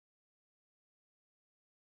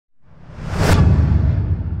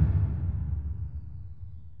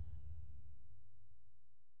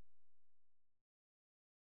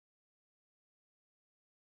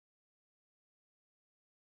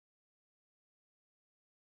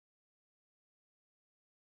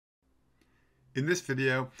In this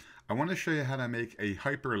video, I want to show you how to make a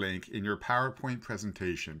hyperlink in your PowerPoint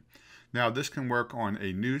presentation. Now, this can work on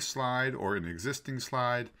a new slide or an existing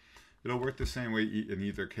slide. It'll work the same way in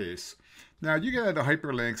either case. Now, you can add the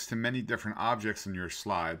hyperlinks to many different objects in your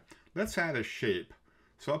slide. Let's add a shape.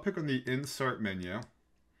 So I'll pick on the Insert menu,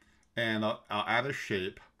 and I'll add a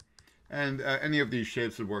shape. And any of these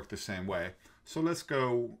shapes would work the same way. So let's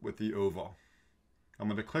go with the oval. I'm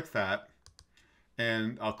going to click that,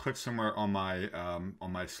 and I'll click somewhere on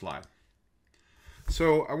my slide.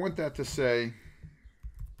 So I want that to say,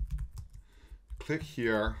 click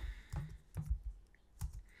here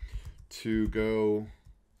to go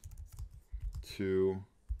to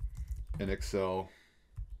an Excel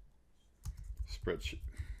spreadsheet.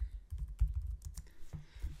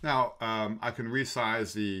 Now, I can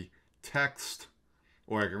resize the text,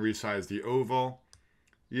 or I can resize the oval.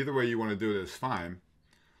 Either way you want to do it is fine.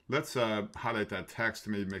 Let's highlight that text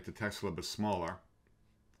and maybe make the text a little bit smaller.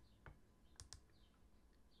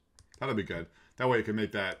 That'll be good. That way you can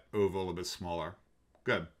make that oval a little bit smaller.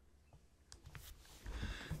 Good.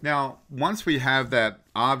 Now, once we have that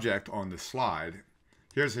object on the slide,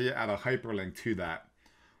 here's how you add a hyperlink to that.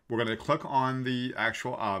 We're going to click on the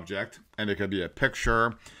actual object, and it could be a picture,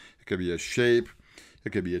 it could be a shape, it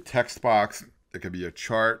could be a text box, it could be a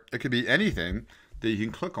chart, it could be anything that you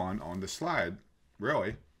can click on the slide,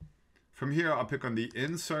 really. From here, I'll pick on the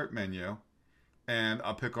Insert menu, and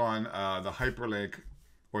I'll pick on the hyperlink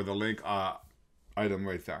or the link item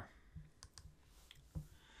right there.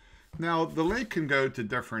 Now, the link can go to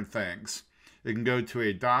different things. It can go to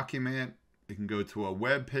a document, it can go to a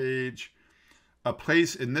web page. A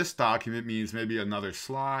place in this document means maybe another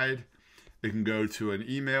slide. It can go to an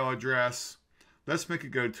email address. Let's make it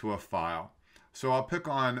go to a file. So I'll pick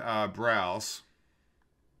on Browse.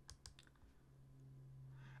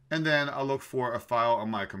 And then I'll look for a file on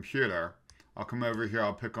my computer. I'll come over here,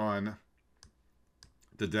 I'll pick on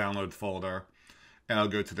the download folder, and I'll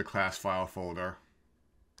go to the class file folder.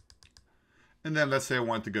 And then let's say I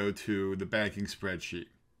want to go to the banking spreadsheet.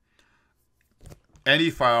 Any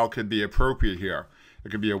file could be appropriate here. It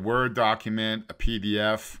could be a Word document, a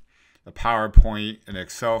PDF, a PowerPoint, an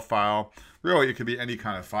Excel file. Really, it could be any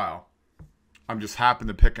kind of file. I'm just happen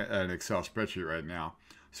to pick an Excel spreadsheet right now.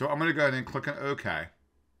 So I'm going to go ahead and click on OK.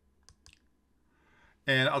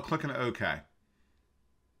 And I'll click on OK.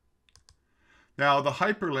 Now, the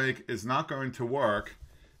hyperlink is not going to work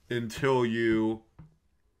until you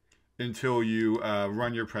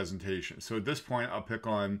run your presentation. So at this point, I'll pick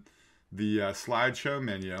on the slideshow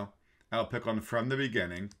menu, and I'll pick on from the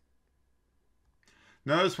beginning.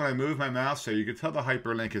 Notice when I move my mouse here, you can tell the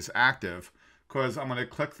hyperlink is active because I'm going to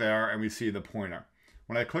click there and we see the pointer.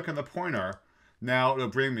 When I click on the pointer, now it'll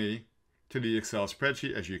bring me to the Excel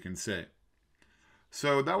spreadsheet, as you can see.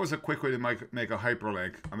 So that was a quick way to make a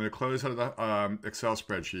hyperlink. I'm going to close out of the Excel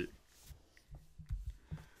spreadsheet.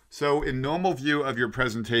 So in normal view of your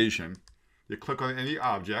presentation, you click on any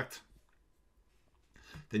object,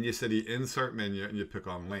 then you say the Insert menu and you pick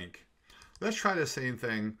on Link. Let's try the same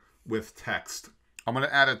thing with text. I'm going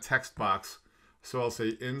to add a text box. So I'll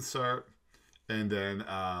say Insert and then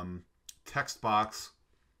text box.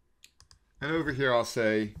 And over here I'll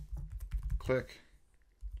say click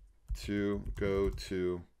to go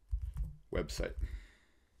to website.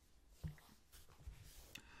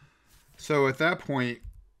 So at that point,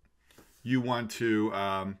 you want to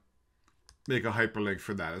make a hyperlink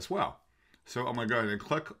for that as well. So I'm going to go ahead and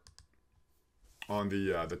click on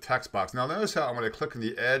the text box. Now notice how I'm going to click on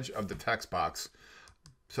the edge of the text box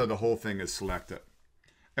so the whole thing is selected.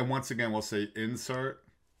 And once again, we'll say Insert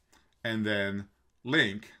and then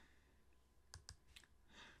Link.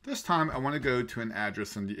 This time, I want to go to an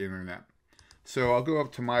address on the internet. So I'll go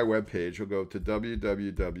up to my web page. I'll go to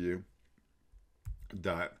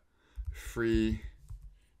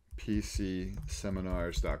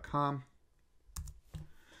www.freepcseminars.com.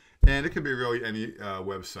 And it could be really any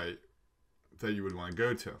website that you would want to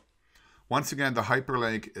go to. Once again, the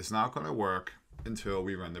hyperlink is not going to work until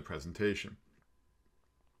we run the presentation.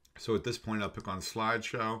 So at this point, I'll pick on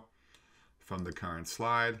Slideshow from the current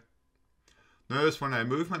slide. Notice when I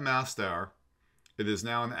move my mouse there, it is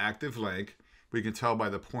now an active link. We can tell by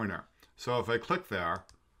the pointer. So if I click there,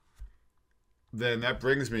 then that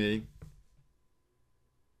brings me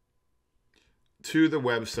to the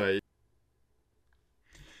website.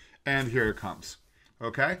 And here it comes.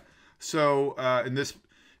 Okay? So in this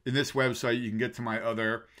website, you can get to my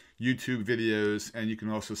other YouTube videos, and you can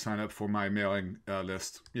also sign up for my mailing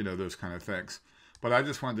list, you know, those kind of things. But I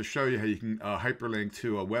just wanted to show you how you can hyperlink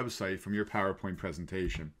to a website from your PowerPoint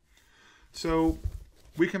presentation. So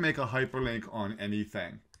we can make a hyperlink on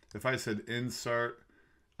anything. If I said insert,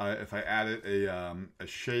 if I added a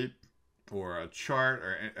shape or a chart,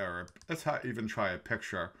 or let's even try a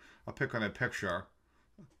picture. I'll pick on a picture.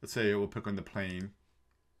 Let's say we'll pick on the plane.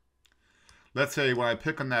 Let's say when I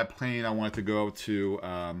pick on that plane, I want it to go to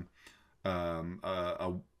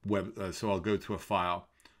a web. So I'll go to a file.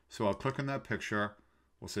 So I'll click on that picture.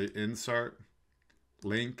 We'll say insert,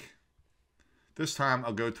 link. This time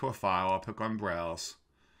I'll go to a file. I'll pick on browse,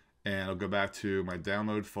 and I'll go back to my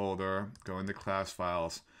download folder, go into class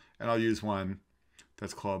files, and I'll use one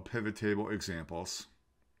that's called pivot table examples.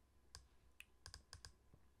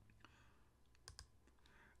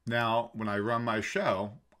 Now, when I run my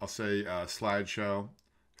show, I'll say slideshow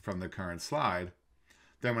from the current slide.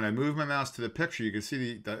 Then when I move my mouse to the picture, you can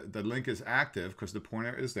see the link is active because the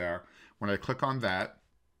pointer is there. When I click on that,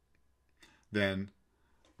 then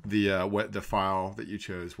the file that you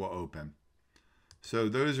chose will open. So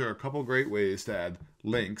those are a couple great ways to add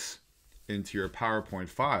links into your PowerPoint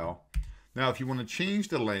file. Now, if you want to change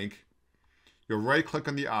the link, you'll right-click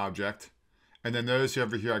on the object, and then notice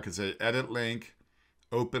over here I can say edit link,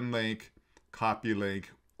 open link, copy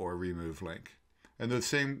link, or remove link. And the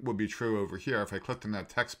same would be true over here. If I clicked on that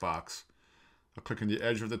text box, I'll click on the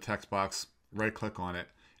edge of the text box, right-click on it,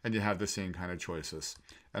 and you have the same kind of choices.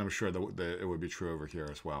 And I'm sure that it would be true over here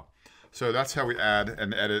as well. So that's how we add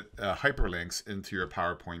and edit hyperlinks into your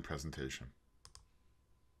PowerPoint presentation.